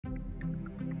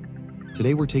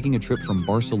Today we're taking a trip from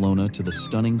Barcelona to the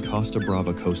stunning Costa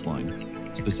Brava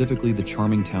coastline, specifically the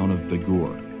charming town of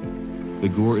Begur.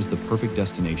 Begur is the perfect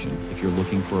destination if you're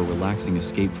looking for a relaxing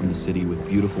escape from the city with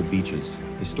beautiful beaches,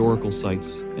 historical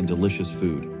sites, and delicious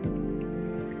food.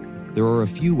 There are a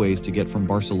few ways to get from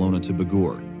Barcelona to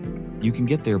Begur. You can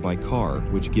get there by car,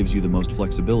 which gives you the most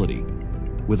flexibility.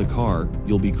 With a car,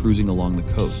 you'll be cruising along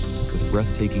the coast with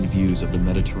breathtaking views of the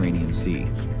Mediterranean Sea.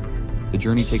 The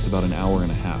journey takes about an hour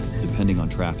and a half, depending on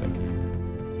traffic.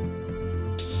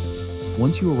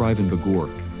 Once you arrive in Begur,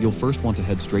 you'll first want to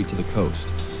head straight to the coast.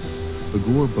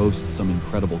 Begur boasts some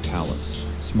incredible cales,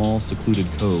 small, secluded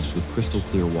coves with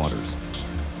crystal-clear waters.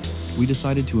 We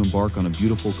decided to embark on a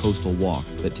beautiful coastal walk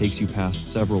that takes you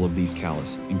past several of these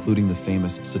cales, including the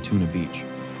famous Sa Tuna beach.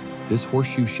 This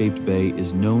horseshoe-shaped bay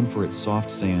is known for its soft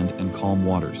sand and calm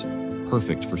waters,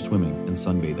 perfect for swimming and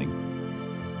sunbathing.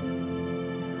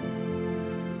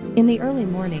 In the early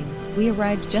morning, we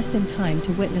arrived just in time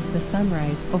to witness the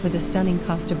sunrise over the stunning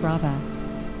Costa Brava.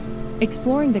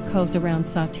 Exploring the coves around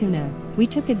Sa Tuna, we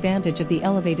took advantage of the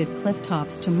elevated cliff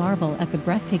tops to marvel at the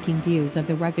breathtaking views of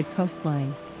the rugged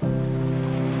coastline.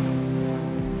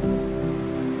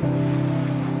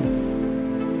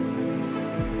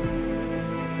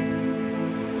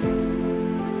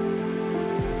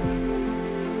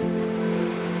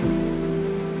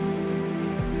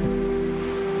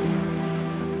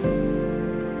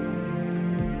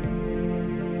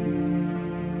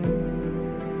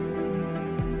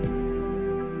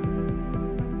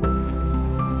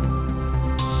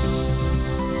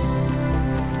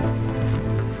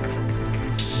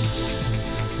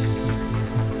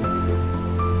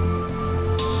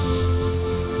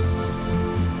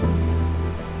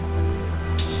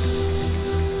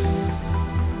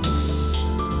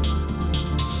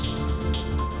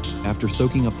 After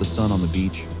soaking up the sun on the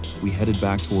beach, we headed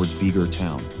back towards Begur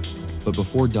town. But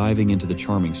before diving into the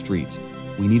charming streets,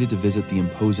 we needed to visit the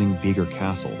imposing Begur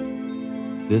Castle.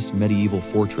 This medieval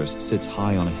fortress sits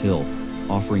high on a hill,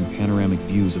 offering panoramic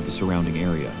views of the surrounding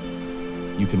area.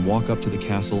 You can walk up to the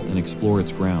castle and explore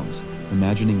its grounds,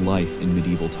 imagining life in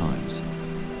medieval times.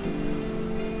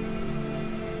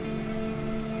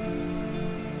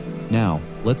 Now,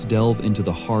 let's delve into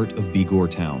the heart of Begur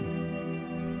town.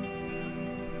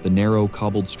 The narrow,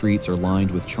 cobbled streets are lined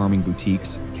with charming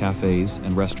boutiques, cafes,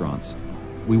 and restaurants.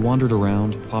 We wandered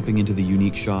around, popping into the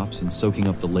unique shops and soaking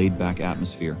up the laid-back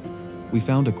atmosphere. We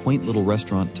found a quaint little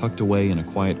restaurant tucked away in a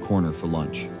quiet corner for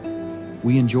lunch.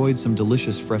 We enjoyed some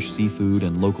delicious fresh seafood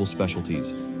and local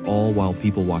specialties, all while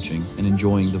people-watching and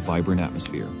enjoying the vibrant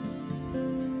atmosphere.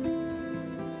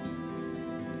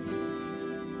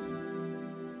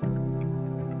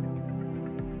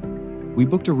 We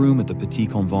booked a room at the Petit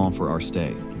Convent for our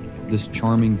stay. This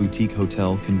charming boutique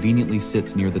hotel conveniently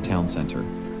sits near the town center.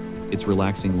 Its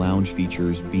relaxing lounge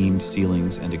features beamed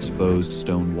ceilings and exposed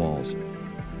stone walls.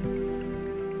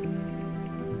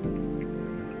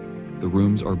 The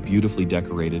rooms are beautifully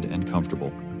decorated and comfortable.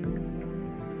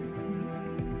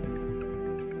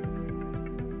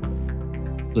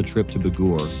 A trip to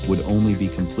Begur would only be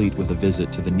complete with a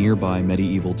visit to the nearby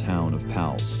medieval town of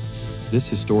Pals. This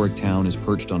historic town is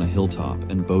perched on a hilltop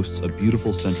and boasts a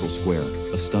beautiful central square,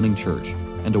 a stunning church,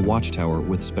 and a watchtower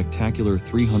with spectacular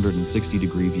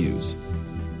 360-degree views.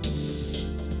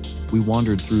 We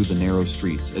wandered through the narrow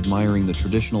streets, admiring the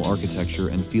traditional architecture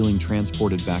and feeling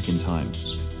transported back in time.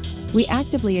 We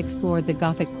actively explored the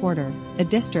Gothic Quarter, a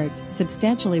district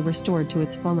substantially restored to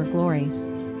its former glory.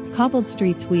 Cobbled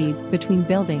streets weave between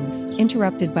buildings,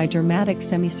 interrupted by dramatic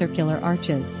semicircular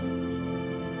arches.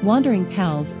 Wandering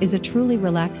Pals is a truly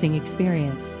relaxing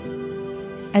experience.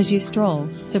 As you stroll,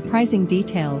 surprising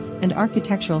details and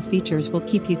architectural features will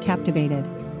keep you captivated.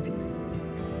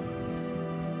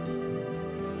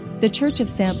 The Church of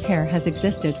Saint-Pierre has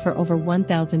existed for over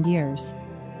 1,000 years.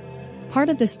 Part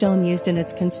of the stone used in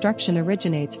its construction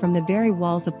originates from the very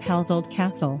walls of Pals' old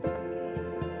castle.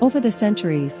 Over the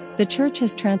centuries, the church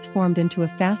has transformed into a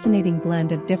fascinating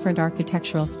blend of different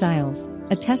architectural styles,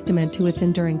 a testament to its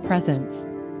enduring presence.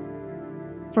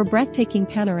 For breathtaking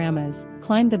panoramas,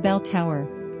 climb the bell tower.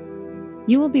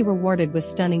 You will be rewarded with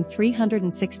stunning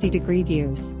 360-degree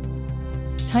views.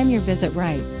 Time your visit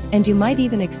right, and you might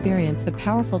even experience the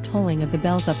powerful tolling of the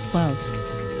bells up close.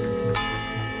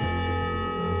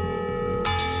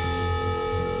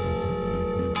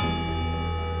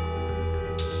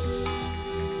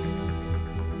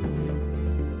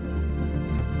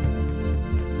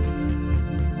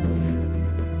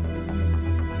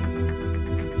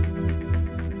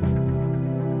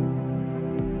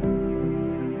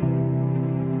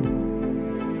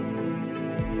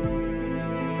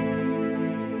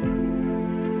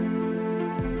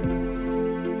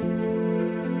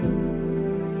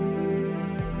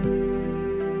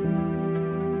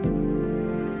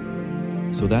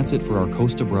 So that's it for our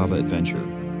Costa Brava adventure.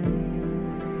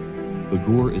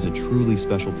 Begur is a truly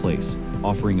special place,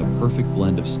 offering a perfect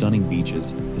blend of stunning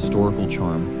beaches, historical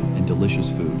charm, and delicious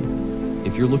food.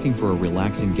 If you're looking for a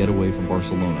relaxing getaway from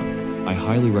Barcelona, I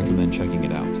highly recommend checking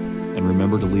it out. And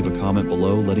remember to leave a comment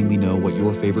below letting me know what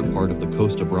your favorite part of the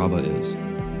Costa Brava is.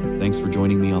 Thanks for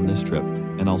joining me on this trip,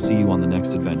 and I'll see you on the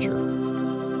next adventure.